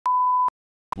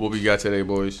What we got today,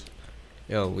 boys?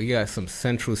 Yo, we got some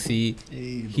Central Cee.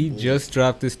 Hey, He just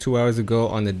dropped this 2 hours ago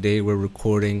on the day we're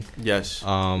recording. Yes.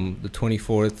 The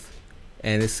 24th.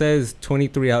 And it says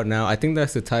 23 out now. I think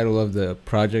that's the title of the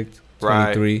project.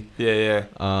 23. Right. Yeah.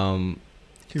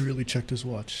 He really checked his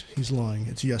watch. He's lying.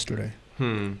 It's yesterday.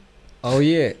 Oh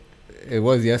yeah, it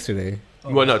was yesterday.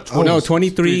 Well, no,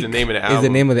 23 is the name of the album. Is the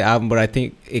name of the album, but I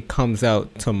think it comes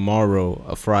out tomorrow,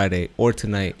 a Friday, or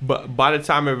tonight. But by the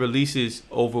time it releases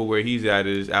over where he's at,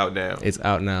 it is out now. It's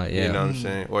out now, yeah. You know what I'm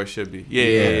saying? Or it should be. Yeah,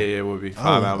 it would be.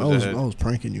 5 hours ahead. I was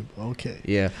pranking you. Okay.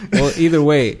 Yeah. Well, either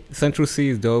way, Central Cee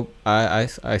is dope. I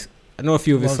know a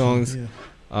few of his songs.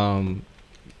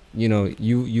 You know,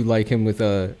 you like him with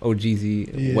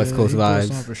OGZ, West Coast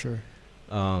vibes. For sure.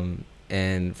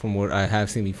 And from what I have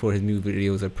seen before, his new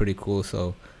videos are pretty cool.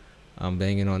 So I'm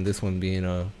banging on this one being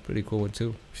a pretty cool one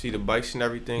too. See the bikes and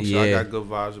everything, so I got good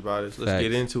vibes about it. So let's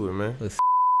get into it, man.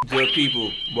 Good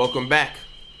people, welcome back.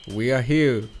 We are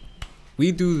here.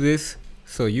 We do this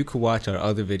so you can watch our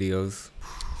other videos.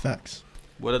 Facts.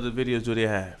 What other videos do they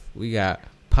have? We got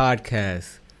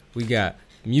podcasts. We got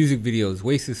music videos,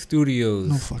 Wasted Studios,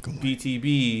 no fucking way.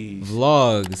 BTBs,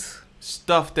 vlogs.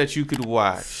 Stuff that you could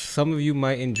watch. Some of you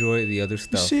might enjoy the other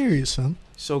stuff. You serious, son?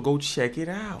 So go check it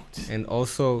out. And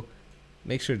also,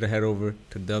 make sure to head over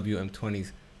to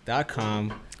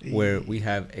WM20s.com where we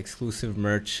have exclusive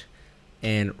merch.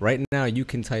 And right now, you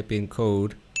can type in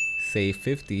code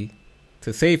SAVE50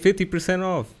 to save 50%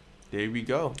 off. There we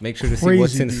go. Make sure to see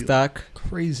what's in deal. stock.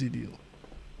 Crazy deal.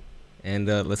 And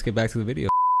let's get back to the video.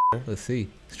 Let's see.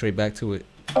 Straight back to it.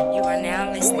 You are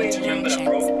now listening to Young Checks.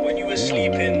 When you were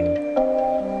sleeping,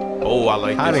 oh, I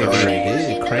like how this already.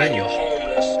 and you're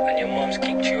homeless and your mom's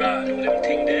kicked you out and all them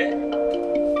thing there,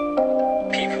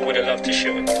 people would have loved to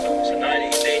show you. So now that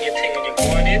you're doing your thing and you're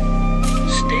going in,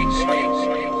 stay.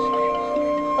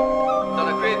 Done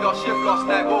a graveyard shift last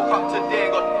night, woke up today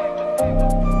and got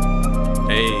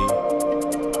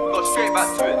straight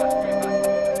back to it.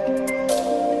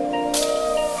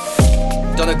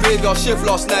 Done a graveyard shift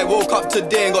last night, woke up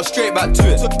today and got straight back to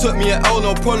it. Took me an L,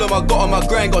 no problem, I got on my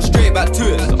grind, got straight back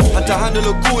to it. Had to handle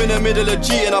a call in the middle of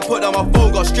G and I put down my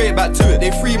phone, got straight back to it.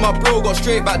 They free my bro, got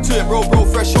straight back to it. Bro,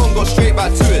 fresh home, got straight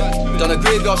back to it. Done a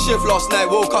graveyard shift last night,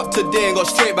 woke up today and got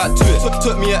straight back to it.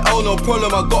 Took me an L, no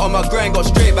problem, I got on my grind, got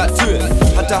straight back to it.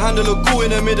 Had to handle a call in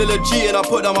the middle of G and I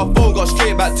put down my phone, got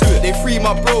straight back to it. They free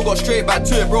my bro, got straight back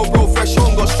to it. Bro, fresh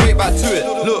home, got straight back to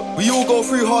it. Look, we all go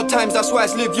through hard times, that's why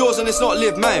it's live yours and it's not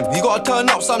live mine. You gotta turn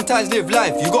up, sometimes live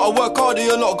life. You gotta work hard or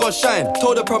you're not gonna shine.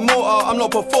 Told the promoter I'm not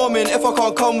performing if I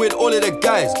can't come with all of the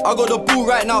guys. I got the ball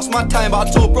right now, it's my time. But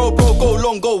I told bro, go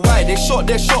long, go wide. They shot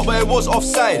their shot, but it was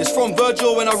offside. It's from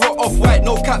Virgil when I rock off white.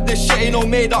 No cap, this shit ain't no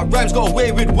made up rhymes. Got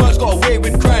away with words, got away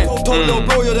with crime. Told little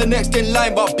bro, you're the next in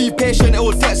line, but be patient, it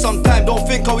will take some time. Don't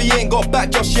think how we ain't got back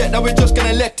just yet, now we're just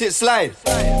gonna let it slide.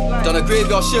 Done a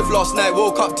graveyard shift last night,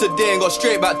 woke up today and got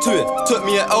straight back to it. Took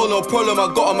me an L, no problem, I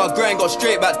got on my grind, got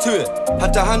straight back to it.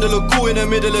 Had to handle a call in the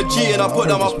middle of G and I put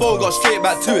down my phone, got straight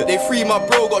back to it. They free my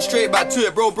bro, got straight back to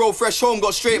it. Bro, fresh home,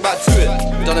 got straight back to it.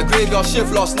 Done a graveyard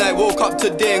shift last night, woke up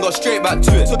today and got straight back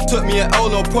to it. Took me an L,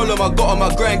 no problem, I got on my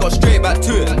grind, got straight back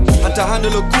to it. Had to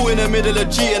handle a call in the middle of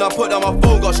G and I put down my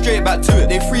phone, got straight back to it.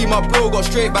 They free my bro, got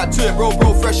straight back to it. Bro,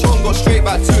 fresh home, got straight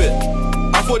back to it.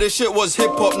 I thought this shit was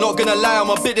hip-hop, not gonna lie, I'm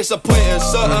a bit disappointed.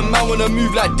 Certain man wanna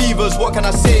move like divas, what can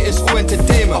I say, it's for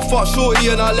entertainment. I fucked shorty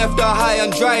and I left her high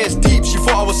and dry as deep, she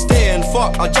thought I was staying.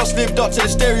 Fuck, I just lived up to the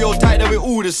stereotype that we're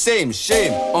all the same,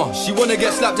 shame. She wanna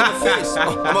get slapped in the face,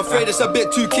 I'm afraid it's a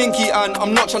bit too kinky and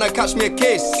I'm not trying to catch me a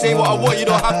case. Say what I want, you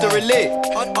don't have to relate.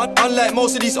 Unlike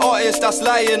most of these artists that's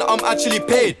lying, I'm actually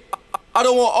paid. I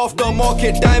don't want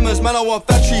aftermarket diamonds, man, I want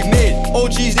factory made.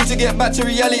 OGs need to get back to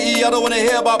reality, I don't wanna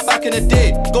hear about back in the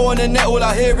day. Go on the net, all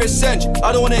I hear is Cinch,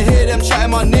 I don't wanna hear them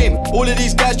chatting my name. All of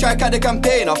these guys try to cut the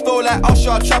campaign, I feel like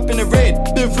Usher, trapped in the rain.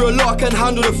 Been through a lot, I can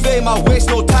handle the fame, I waste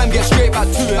no time, get straight back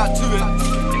to it.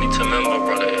 You need to remember,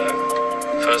 brother, yeah.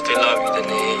 First they love you, then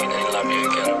they hate you, then they love you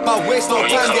again. I waste no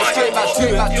time, get straight back to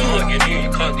it. You knew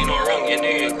you can't do no wrong, you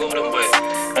knew you're golden boy.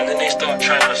 And then they start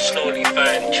trying to slowly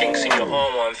find chinks in your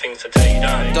armor and things to tear you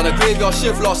down. Done a graveyard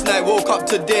shift last night, woke up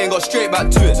today and got straight back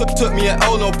to it. Took me an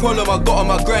L, no problem, I got on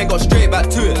my grind, got straight back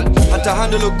to it. Had to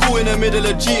handle a call in the middle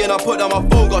of G and I put down my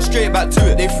phone, got straight back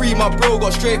to it. They free my bro,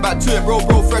 got straight back to it. Bro,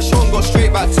 fresh home, got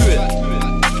straight back to it.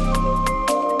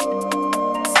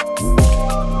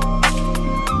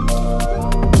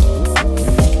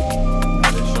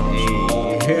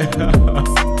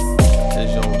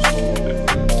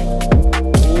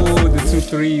 Ooh, the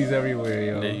 2 3s everywhere,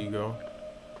 yo. There you go.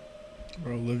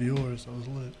 Bro, live yours. I was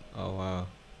lit. Oh, wow.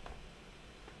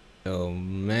 Oh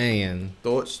man.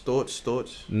 Thoughts.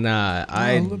 Nah,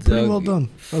 pretty well done.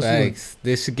 Facts.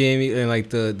 This gave me and like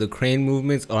the crane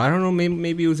movements. Oh, I don't know.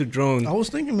 Maybe it was a drone. I was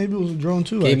thinking maybe it was a drone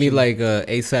too. Gave me like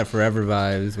ASAP Forever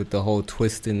vibes with the whole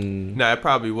twisting. Nah, it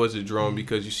probably was a drone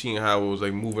because you seen how it was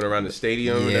like moving around the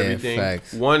stadium and everything.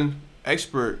 Facts. One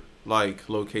expert like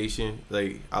location.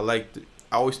 Like I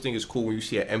always think it's cool when you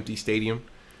see an empty stadium.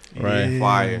 Right.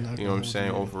 Fire. You know what I'm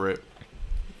saying? Over it.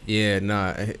 Yeah.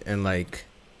 Nah. And like.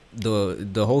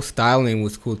 The whole styling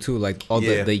was cool too, like all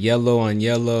the yellow on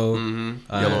yellow, yellow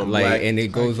and like black. and it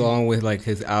goes on with like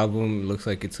his album. It looks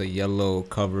like it's a yellow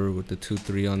cover with the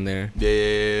 2-3 on there.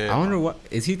 Yeah. I wonder what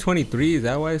is he 23? Is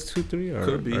that why it's 2-3 or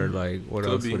could be or like what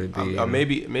else would it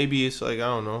be? Maybe it's like I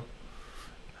don't know.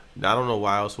 I don't know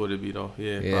why else would it be though.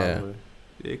 Yeah. Probably.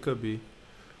 It could be.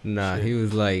 Nah, shit. He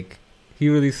was like, he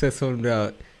really said something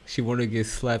about. She wanted to get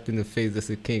slapped in the face. That's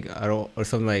a kink. Or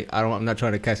something like I'm not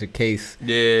trying to catch a case.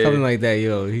 Yeah, something like that.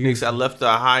 Yo, I left her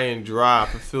high and dry.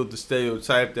 Fulfilled the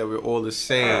stereotype that we're all the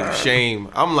same. Shame.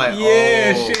 I'm like,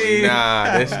 shame.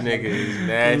 Nah, this nigga is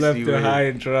nasty. Left her high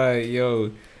and dry,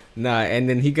 yo. Nah, and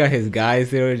then he got his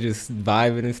guys there just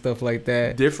vibing and stuff like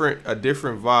that. A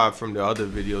different vibe from the other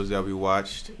videos that we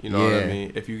watched. You know what I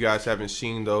mean? If you guys haven't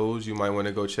seen those, you might want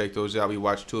to go check those out. We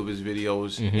watched 2 of his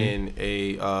videos in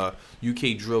a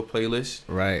UK drill playlist.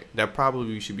 Right. That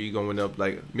probably should be going up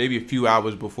like maybe a few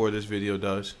hours before this video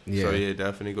does. Yeah. So yeah,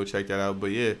 definitely go check that out.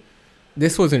 But yeah.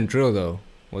 This wasn't drill though,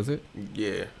 was it?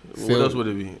 Yeah. What else would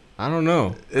it be? I don't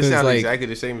know. It sounds like, exactly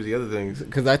the same as the other things.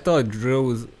 Because I thought drill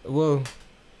was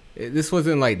this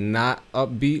wasn't like not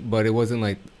upbeat, but it wasn't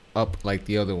like up like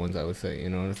the other ones. I would say, you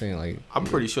know what I'm saying? Like I'm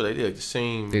pretty sure they did like the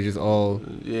same. They just all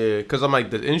because I'm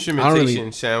like the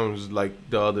instrumentation sounds like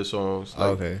the other songs. Like,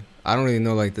 okay, I don't really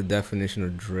know like the definition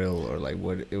of drill or like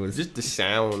what it was. Just the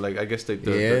sound, like I guess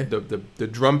the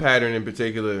drum pattern in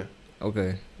particular.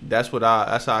 Okay, that's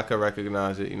how I could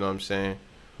recognize it. You know what I'm saying?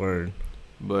 Word.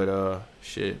 But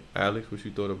shit, Alex, what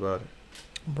you thought about it?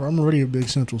 Bro, I'm already a big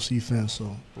Central Cee fan,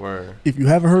 so if you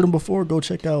haven't heard him before, go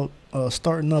check out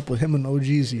Starting Up with him and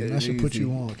OGZ, and that should put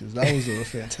you on, because that was a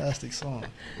fantastic song.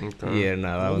 Okay. Yeah,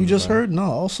 no, that was you just heard? No,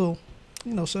 also,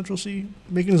 you know, Central Cee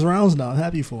making his rounds now. I'm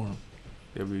happy for him.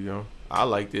 There we go. I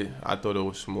liked it. I thought it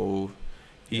was smooth.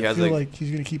 I feel like he's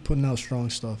going to keep putting out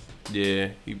strong stuff. Yeah,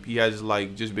 he has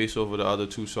like, just based over the other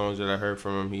 2 songs that I heard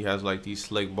from him, he has like these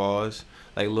slick bars.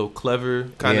 Like little clever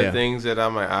kind of things that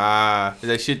I'm like,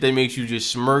 that shit that makes you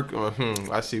just smirk. I'm like,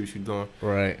 I see what you're doing.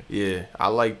 Right. Yeah, I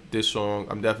like this song.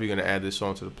 I'm definitely gonna add this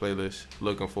song to the playlist.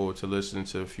 Looking forward to listening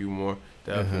to a few more.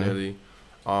 Definitely.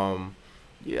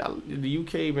 Yeah, the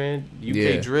UK man,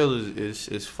 UK drill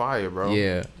is fire, bro.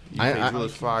 Yeah, UK drill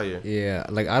is fire. Yeah,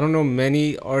 like I don't know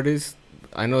many artists.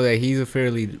 I know that he's a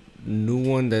fairly new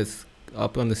one that's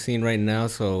up on the scene right now.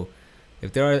 So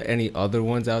if there are any other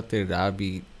ones out there, that'd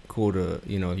be cool to,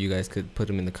 you know, if you guys could put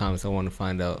them in the comments. I want to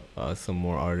find out some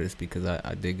more artists because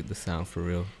I dig the sound for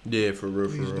real. Yeah, for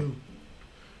real.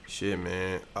 Shit,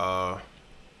 man.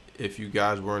 If you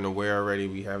guys weren't aware already,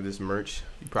 we have this merch.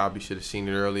 You probably should have seen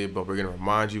it earlier, but we're gonna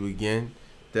remind you again.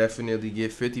 Definitely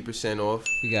get 50% off.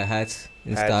 We got hats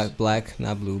in stock, black,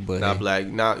 not blue, but not black.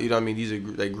 Not, you know what I mean. These are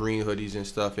like green hoodies and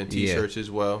stuff, and T-shirts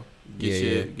as well.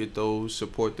 Get those.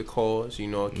 Support the cause. You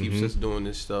know, it keeps us doing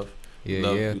this stuff. We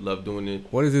love doing it.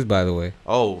 What is this, by the way?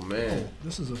 Oh, man.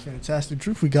 This is a fantastic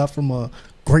drink we got from a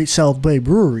Great South Bay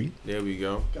Brewery. There we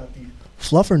go. Got the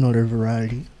Fluffernutter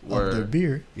variety of their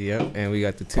beer. Yep, and we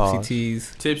got the Tipsy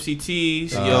Teas. Tipsy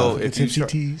Teas. Yo, if Tipsy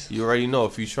Teas. You already know.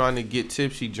 If you're trying to get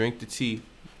tipsy, drink the tea.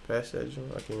 Pass that, John.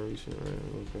 I can't really see it right.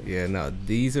 Okay. Yeah, no,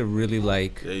 these are really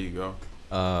like... There you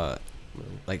go.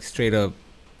 Like straight up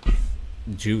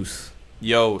juice.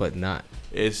 Yo, but not.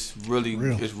 It's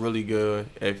really good.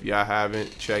 If y'all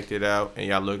haven't checked it out and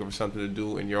y'all looking for something to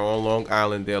do and you're on Long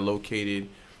Island, they're located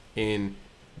in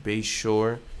Bay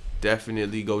Shore.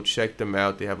 Definitely go check them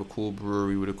out. They have a cool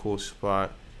brewery with a cool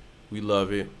spot. We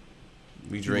love it.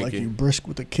 We drink it. Like you brisk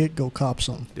with a kick, go cop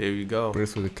something. There you go.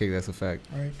 Brisk with a kick, that's a fact.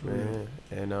 All right, man.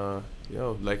 And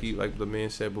yo, like the man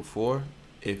said before,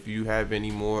 if you have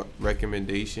any more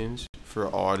recommendations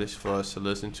for artists for us to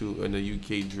listen to in the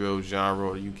UK drill genre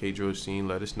or the UK drill scene,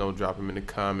 let us know. Drop them in the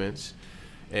comments.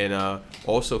 And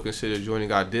also consider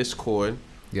joining our Discord.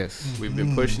 Yes. We've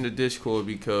been pushing the Discord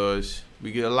because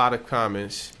we get a lot of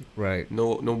comments. Right.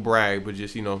 No brag, but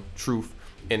just, you know, truth.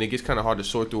 And it gets kind of hard to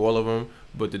sort through all of them.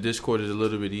 But the Discord is a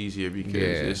little bit easier because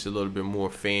it's a little bit more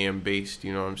fan based.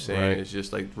 You know what I'm saying? Right. It's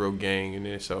just like real gang in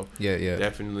there. So yeah.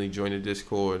 Definitely join the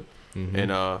Discord.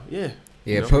 And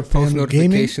yeah, post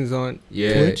notifications on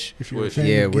Twitch. If you're a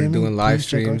fan of we're gaming, doing live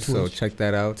streams, so check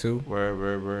that out too.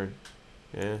 Word.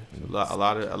 Yeah, a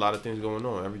lot of things going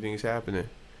on. Everything is happening.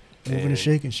 Moving and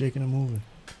shaking, shaking and moving.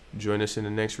 Join us in the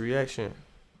next reaction.